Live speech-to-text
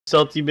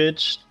Salty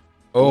bitch.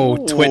 Oh,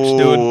 Twitch,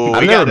 dude.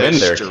 I've never been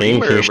there,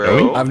 King. Can you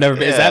show me? I've never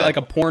been. Is that like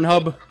a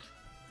Pornhub?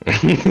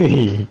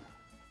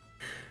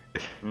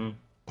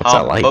 What's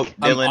that like?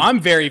 I'm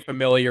very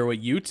familiar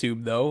with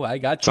YouTube, though. I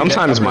got you.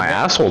 Sometimes my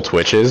asshole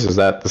twitches. Is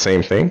that the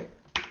same thing?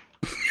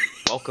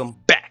 Welcome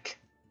back.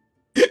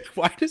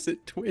 Why does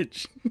it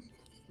twitch?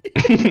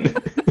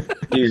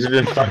 You've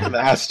been fucking the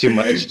ass too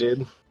much,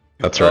 dude.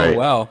 That's right. Oh,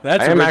 wow.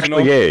 That's I am original.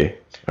 actually gay.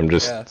 I'm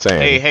just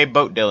saying. Hey,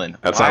 BoatDylan.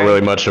 That's not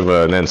really much of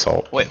an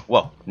insult. Wait,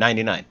 whoa,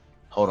 99.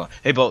 Hold on.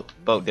 Hey,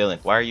 BoatDylan,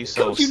 why are you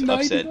so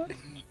upset?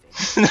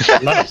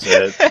 I'm not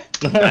upset.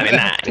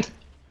 99.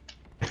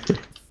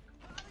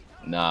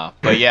 Nah,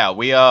 but yeah,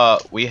 we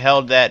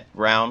held that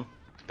round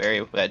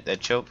that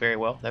choke very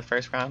well, that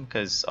first round,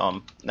 because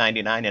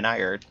 99 and I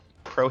are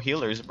pro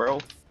healers, bro.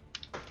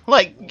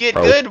 Like, get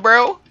good,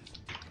 bro.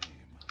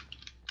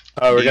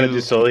 Oh, we're gonna do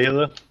solo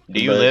healer.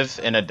 Do you live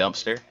in a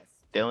dumpster,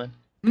 Dylan?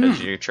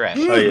 Because you're trash.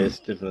 Oh yes,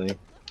 definitely.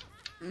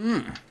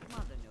 You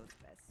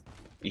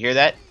hear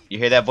that? You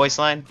hear that voice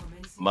line?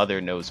 Mother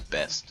knows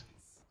best.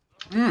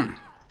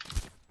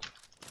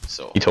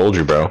 So He told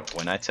you, bro.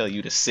 when I tell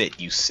you to sit,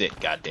 you sit.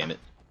 God damn it.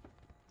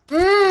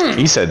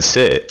 He said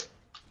sit.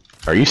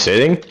 Are you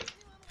sitting?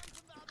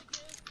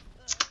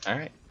 All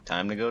right,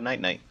 time to go night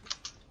night.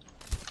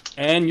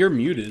 And you're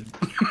muted.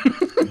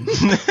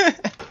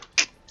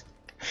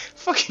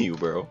 Fuck you,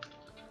 bro.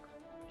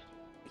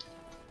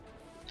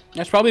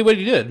 That's probably what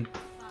he did.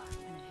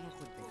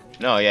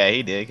 No, yeah,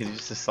 he did, because he's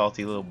just a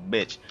salty little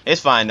bitch. It's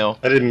fine, though.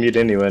 I didn't mute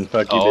anyone.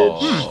 Fuck you, bitch.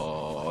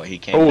 Oh, he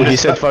can't. Oh, he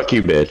said fuck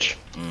you, bitch.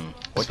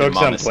 What Focus did on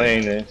Mama say?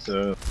 playing it,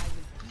 so.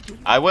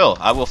 I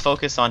will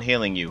focus on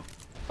healing you.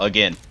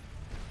 Again.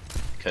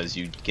 Because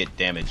you get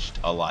damaged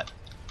a lot.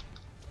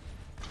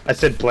 I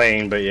said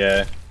playing, but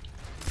yeah.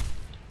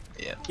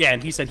 Yeah,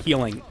 and he said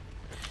healing.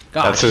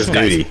 Gosh, That's his this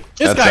guy's- duty.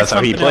 this guy's That's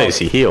how he something plays. else.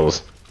 He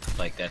heals.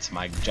 Like, that's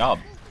my job.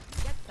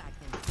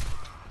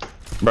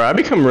 Bro, I've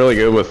become really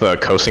good with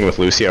coasting with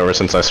Lucy ever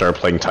since I started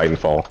playing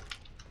Titanfall.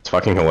 It's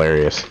fucking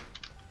hilarious.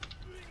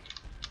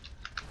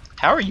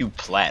 How are you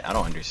plat? I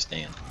don't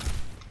understand.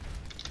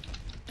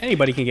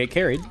 Anybody can get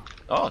carried.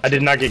 Oh, I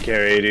did not get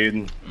carried,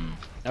 dude.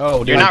 Oh,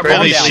 dude, you're not calm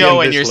really down.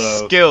 showing this your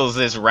low. skills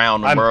this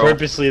round, I'm bro.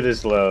 purposely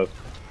this low.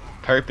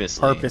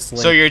 Purposely.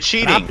 So you're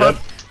cheating.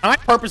 I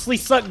purposely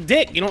suck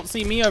dick. You don't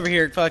see me over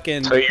here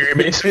fucking. So you're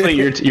basically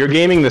you're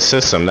gaming the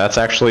system. That's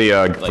actually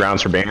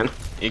grounds for ban.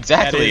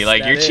 Exactly.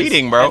 Like you're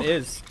cheating, bro. That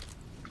is.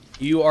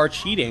 You are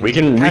cheating. We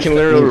can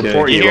literally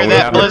report you. You hear when we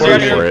that, have a report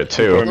Blizzard? for it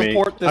too.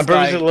 Report this I'm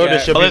purposely guy. low to Yeah.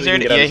 show people Blizzard,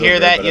 can get you us hear over,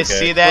 that? but You okay.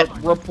 see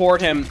that?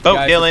 Report him.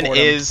 BoatDylan Guys, report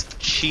him. is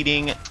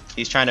cheating.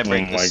 He's trying to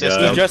break Oh the my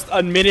system. God. He just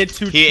admitted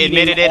to cheating. He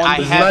admitted it. on I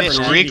the have it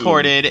internet.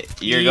 recorded.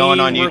 You're going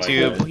on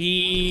YouTube.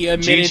 He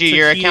admitted GG to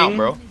your cheating. account,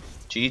 bro.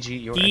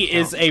 GG your He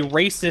account. is a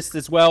racist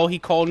as well. He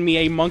called me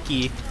a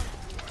monkey.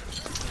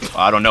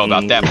 I don't know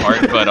about that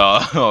part, but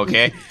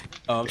okay.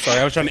 Oh, I'm sorry.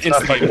 I was trying to Stop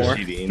instigate fucking more.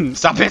 cheating.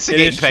 Stop It is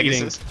instigating, cheating.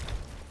 Pegasus.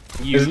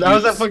 How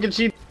is that fucking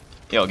cheating?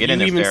 Yo, get You in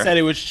there, even fair. said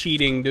it was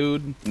cheating,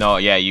 dude. No,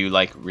 yeah, you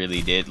like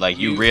really did. Like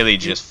you really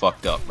just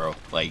fucked up, bro.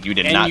 Like you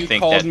did And not you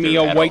think called that me through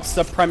a at white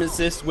all.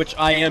 supremacist, which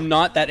I am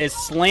not. That is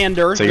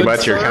slander. Say Good goodbye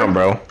to your sir. account,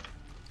 bro.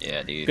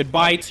 Yeah, dude.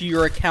 Goodbye to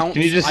your account.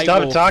 Can you just I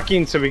stop will-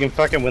 talking so we can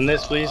fucking win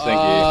this, please? Thank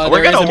you.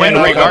 We're there gonna is a win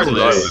man-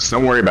 regardless.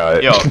 Don't worry about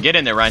it. Yo, get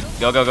in there, Ryan.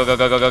 Go, go, go, go,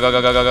 go, go, go, go,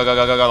 go, go, go, go,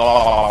 go, go,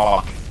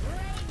 go.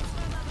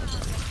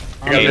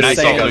 I'm Okay, gonna nice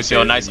say ult,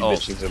 Lucio. Nice You ult.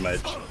 bitching so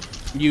much.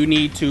 You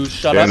need to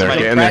shut Get up, in there. my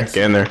Get in there. cracks.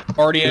 Get in there.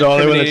 Already You're the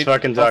only one that's incriminated-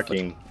 fucking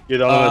talking. You're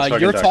the only one that's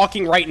fucking You're talking.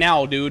 talking right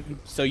now, dude.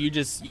 So you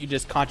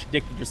just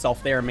contradicted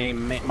yourself there, my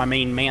main man. My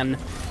main man.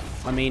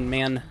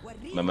 Man.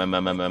 My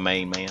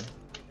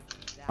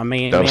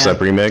main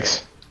Dubstep man.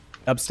 remix.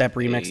 Dubstep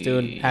remix,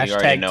 dude. You already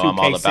Hashtag know I'm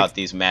all 2K6. about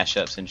these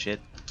mashups and shit.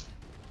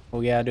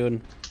 Oh yeah,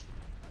 dude.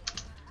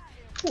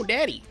 Oh,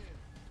 daddy.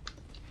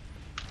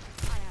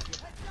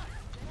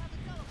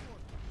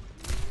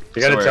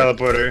 You got a Sorry.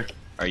 teleporter.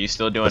 Are you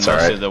still doing That's most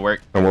alright. of the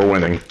work, And we're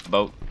winning.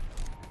 Boat?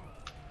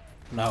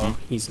 No,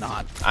 he's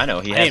not. I know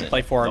he I hasn't. didn't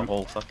play for him. The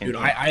whole fucking Dude,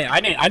 game.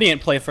 I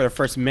didn't play for the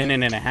first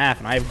minute and a half,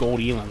 and I have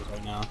gold elans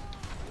right now.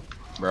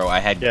 Bro, I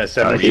had. Yeah, I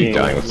 17. keep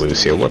dying with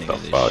Lucio. What the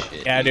This fuck?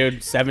 shit, Yeah,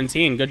 dude,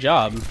 17. Good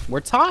job. We're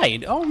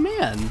tied. Oh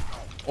man.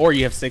 Or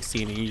you have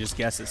 16 and you just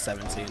guess it's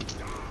 17.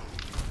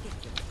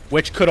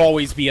 Which could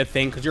always be a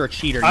thing because you're a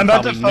cheater. You I'm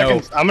about to probably fucking.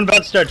 know. I'm about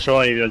to start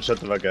trolling you. Don't shut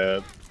the fuck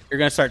up. You're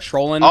gonna start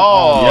trolling.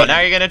 Oh, yeah. now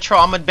you're gonna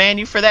troll. I'm gonna ban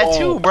you for that Oh.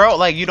 too, bro.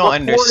 Like you don't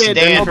Reported,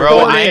 understand, bro.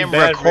 reported. I am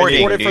Bad recording,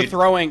 Reported for dude.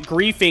 throwing,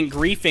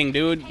 griefing,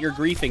 dude. You're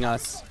griefing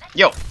us.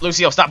 Yo,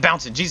 Lucio, stop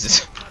bouncing,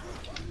 Jesus.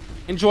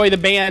 Enjoy the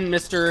ban,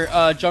 Mr.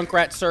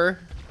 Junkrat, sir.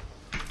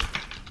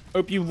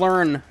 Hope you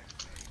learn.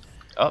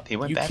 Oh, he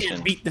went You Bastion.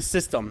 can't beat the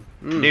system.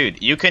 Mm.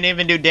 Dude, you couldn't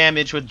even do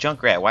damage with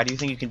Junkrat. Why do you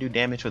think you can do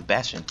damage with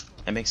Bastion?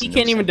 That makes He no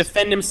can't even sense.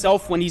 defend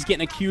himself when he's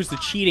getting accused of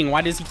cheating.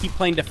 Why does he keep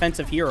playing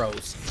defensive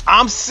heroes?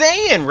 I'm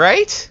saying,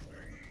 right?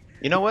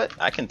 You know what?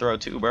 I can throw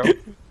too, bro.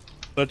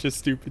 Such a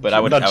stupid. But I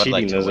I'm would not like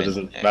cheating, to though. win. It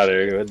doesn't actually.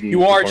 matter.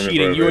 You are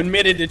cheating. You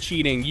admitted to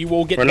cheating. You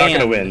will get We're banned. not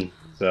gonna win.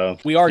 So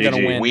We are gonna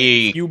GG. win.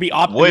 We You be would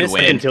optimistic.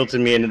 win. Fucking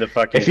tilted me into the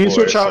fucking. If you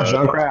switch floor, out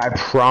so- Junkrat, I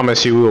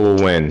promise you we will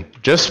win.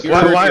 Just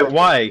Why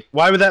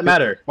would that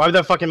matter? Why would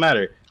that fucking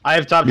matter? I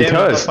have top damage.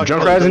 because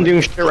Junkrat isn't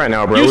doing shit right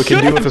now, bro. You We should could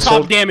do with have the top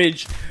soul.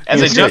 damage. As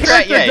a Your Junkrat,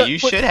 character yeah, does- you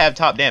but- should have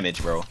top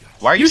damage, bro.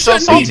 Why are you, You so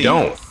shouldn't No, salty?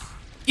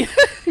 you don't.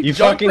 You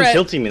fucking Junkrat-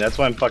 tilting me. That's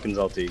why I'm fucking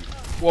salty.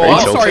 Well, Are you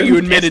I'm sorry tilted? you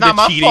admitted It's not to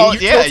my cheating.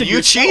 fault. Yeah, tilted you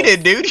yourself.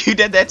 cheated, dude. You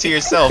did that to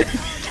yourself.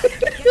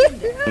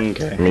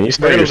 Okay. I mean, you We're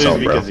started gonna yourself,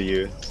 lose bro. because of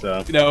you.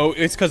 So No,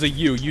 it's because of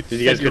you. You you guys said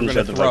you were couldn't gonna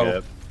shut the throw.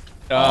 fuck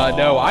up.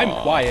 No, I'm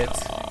quiet.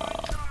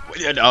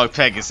 Oh,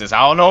 Pegasus, I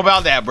don't know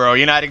about that, bro.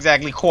 You're not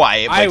exactly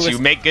quiet, but you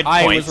make good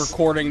I points. was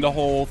recording the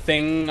whole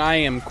thing. I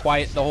am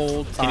quiet the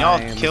whole time. Can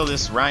y'all kill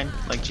this Ryan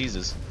like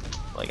Jesus?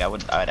 Like I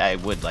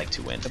would like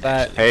to win.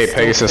 that? Hey, Still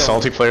Pegasus, kill.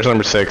 salty players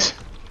number 6.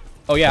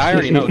 Oh yeah, I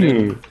already know,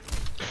 dude.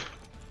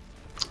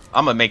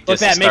 I'm gonna make Look this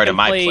the that, start make of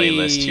my him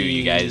playlist too,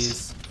 you guys.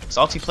 please.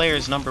 Salty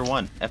Players number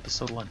 1,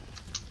 episode 1.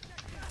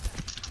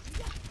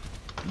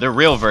 The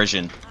real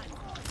version.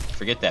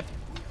 Forget that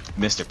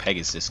Mr.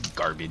 Pegasus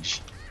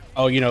garbage.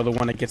 Oh, you know the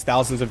one that gets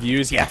thousands of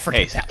views. Yeah, Hey,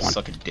 forget that one.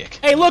 suck a dick.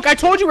 Hey, look, I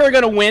told you we were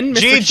gonna win.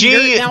 Mr. GG,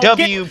 Cheater. Now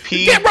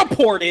WP. Get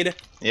reported.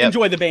 Yep.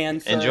 Enjoy the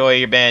band. Sir. Enjoy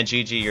your band,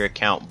 GG, your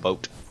account,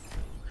 boat.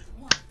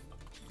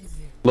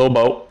 Low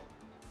boat.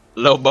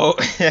 Low boat.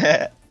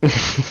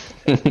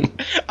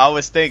 I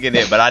was thinking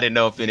it, but I didn't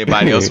know if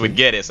anybody else would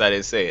get it, so I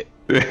didn't say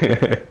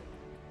it.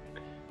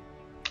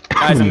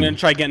 Guys, I'm gonna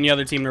try getting the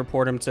other team to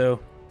report him too.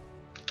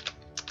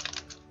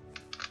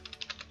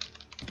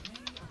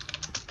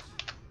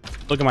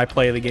 Look at my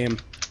play of the game.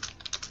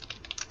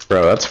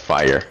 Bro, that's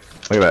fire.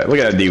 Look at that. Look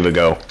at that diva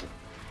go.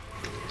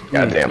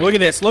 God damn. Look at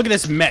this. Look at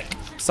this mech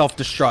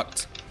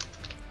self-destruct.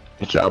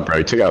 Good job, bro.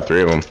 You took out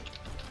 3 of them.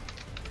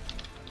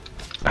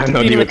 I didn't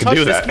know Didn't diva even could touch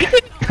do this. that. You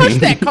didn't touch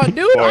that cunt,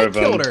 dude. Four I of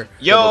 'em. killed her.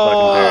 Yo,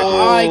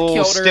 I killed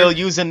her. still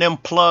using them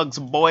plugs,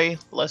 boy.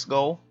 Let's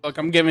go. Look,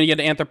 I'm giving you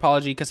the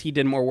anthropology because he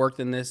did more work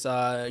than this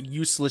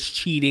useless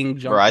cheating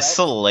junk. Bro, I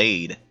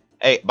slayed.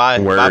 Hey, bye,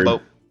 bye, Word.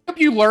 boat. I hope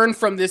you learn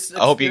from this. I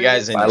hope you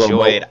guys experience. I love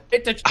enjoyed.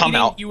 It's a I'm cheating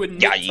out. you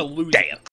admit Yeah, to losing. damn.